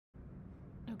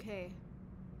Okay,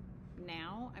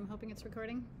 now I'm hoping it's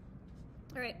recording.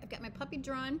 All right, I've got my puppy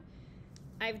drawn.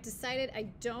 I've decided I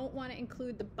don't want to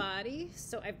include the body,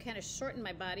 so I've kind of shortened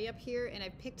my body up here, and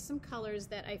I've picked some colors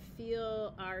that I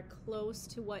feel are close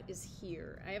to what is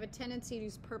here. I have a tendency to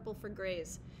use purple for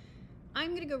grays.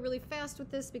 I'm gonna go really fast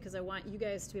with this because I want you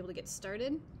guys to be able to get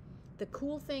started. The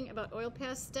cool thing about oil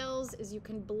pastels is you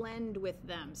can blend with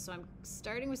them. So I'm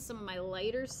starting with some of my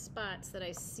lighter spots that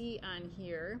I see on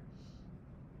here.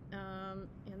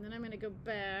 And then I'm gonna go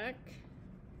back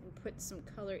and put some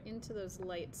color into those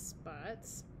light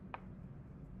spots.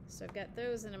 So I've got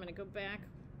those, and I'm gonna go back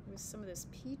with some of this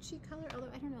peachy color, although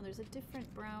I don't know, there's a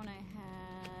different brown I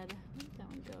had. Where did that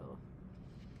one go?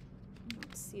 I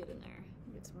don't see it in there.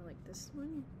 Maybe it's more like this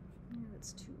one. No,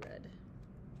 that's too red.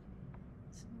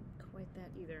 It's not quite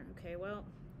that either. Okay, well,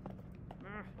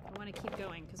 I want to keep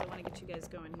going because I want to get you guys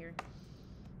going here.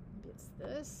 Maybe it's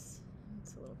this.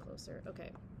 It's a little closer.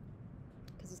 Okay,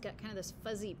 because he's got kind of this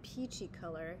fuzzy peachy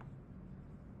color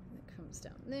that comes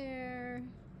down there.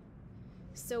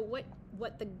 So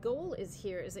what the goal is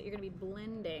here is that you're going to be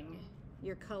blending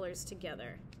your colors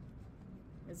together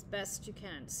as best you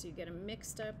can. So you get them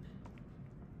mixed up.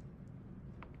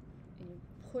 And you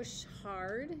push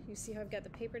hard. You see how I've got the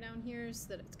paper down here so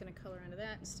that it's going to color onto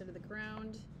that instead of the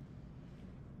ground.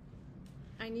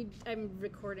 I'm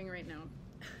recording right now.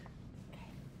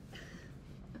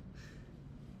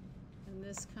 And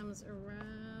this comes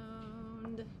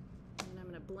around, and I'm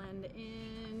going to blend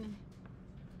in.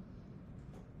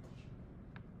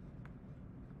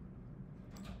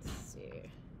 Let's see.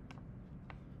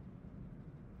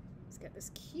 He's got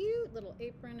this cute little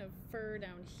apron of fur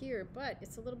down here, but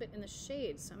it's a little bit in the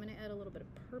shade, so I'm going to add a little bit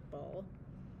of purple.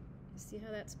 You see how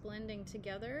that's blending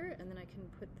together? And then I can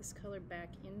put this color back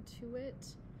into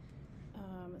it.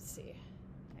 Let's see.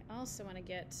 I also want to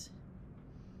get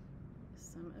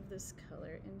some of this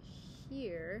color in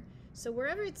here. So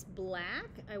wherever it's black,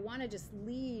 I want to just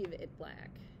leave it black.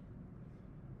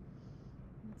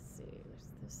 Let's see, there's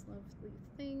this lovely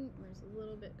thing. There's a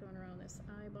little bit going around this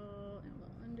eyeball and a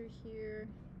little under here.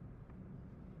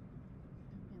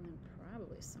 And then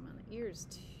probably some on the ears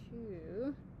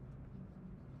too.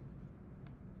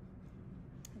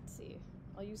 Let's see,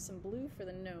 I'll use some blue for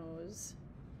the nose.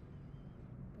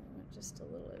 But I want just a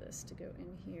little of this to go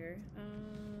in here.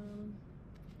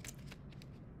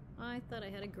 I thought I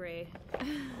had a gray.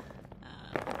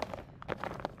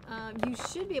 You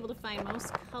should be able to find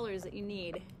most colors that you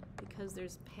need because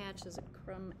there's patches of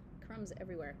crumbs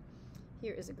everywhere.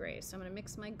 Here is a gray, so I'm going to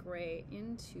mix my gray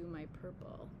into my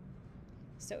purple.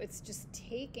 So it's just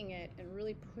taking it and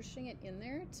really pushing it in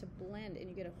there to blend, and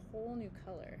you get a whole new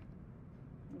color.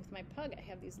 And with my pug, I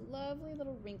have these lovely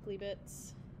little wrinkly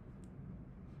bits.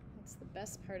 That's the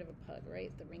best part of a pug,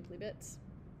 right? The wrinkly bits.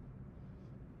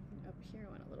 And up here, I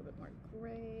want a little bit more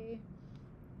gray.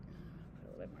 Put a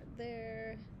little bit more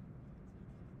there.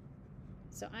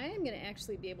 So I am going to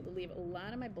actually be able to leave a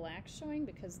lot of my black showing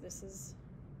because this is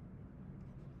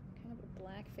kind of a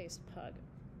black-faced pug.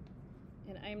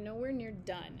 And I am nowhere near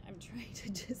done. I'm trying to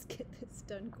just get this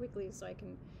done quickly so I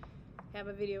can have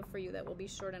a video for you that will be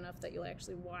short enough that you'll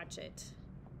actually watch it.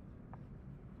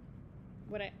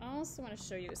 What I also want to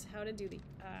show you is how to do the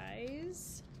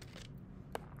eyes.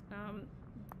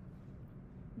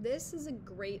 This is a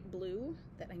great blue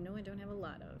that I know I don't have a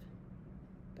lot of,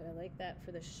 but I like that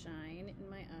for the shine in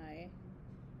my eye.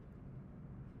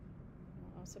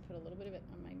 I'll also put a little bit of it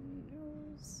on my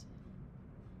nose.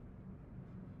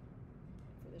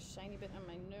 For the shiny bit on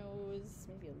my nose,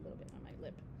 maybe a little bit on my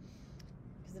lip.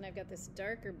 Because then I've got this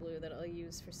darker blue that I'll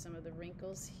use for some of the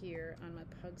wrinkles here on my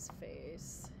pug's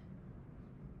face.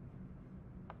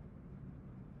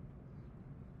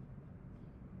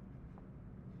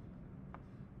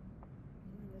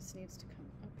 And this needs to come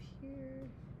up here.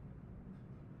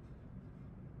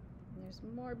 And there's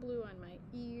more blue on my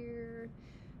ear.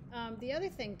 The other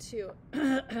thing too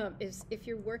is if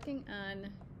you're working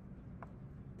on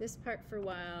this part for a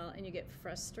while and you get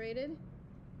frustrated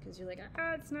because you're like,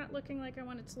 it's not looking like I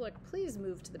want it to look, please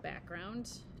move to the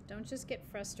background. Don't just get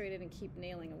frustrated and keep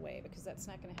nailing away because that's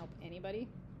not going to help anybody.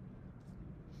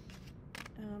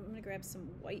 I'm going to grab some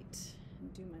white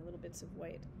and do my little bits of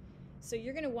white. So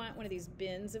you're going to want one of these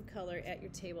bins of color at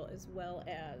your table as well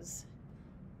as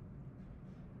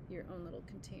your own little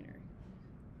container.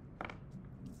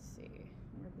 Let's see,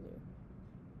 more blue.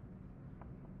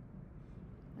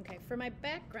 Okay, for my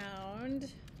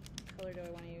background, what color do I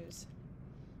want to use?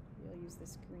 Maybe I'll use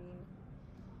this green.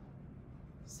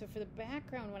 So for the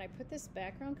background, when I put this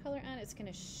background color on, it's going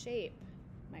to shape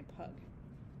my pug.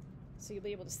 So you'll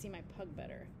be able to see my pug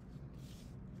better.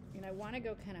 And I want to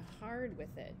go kind of hard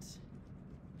with it.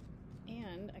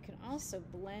 And I can also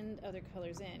blend other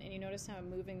colors in. And you notice how I'm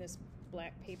moving this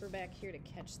black paper back here to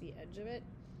catch the edge of it?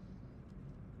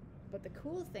 But the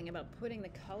cool thing about putting the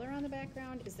color on the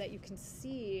background is that you can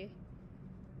see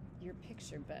your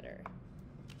picture better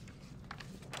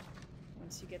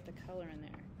once you get the color in there.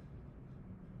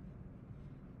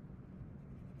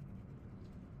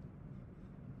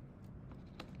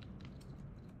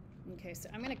 Okay, so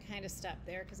I'm going to kind of stop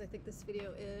there because I think this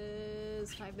video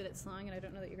is 5 minutes long and I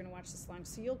don't know that you're going to watch this long.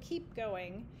 So you'll keep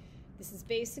going. This is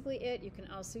basically it. You can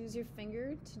also use your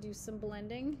finger to do some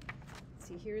blending.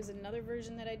 See, here's another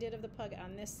version that I did of the pug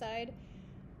on this side.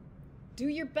 Do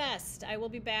your best. I will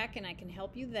be back and I can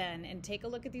help you then. And take a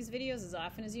look at these videos as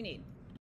often as you need.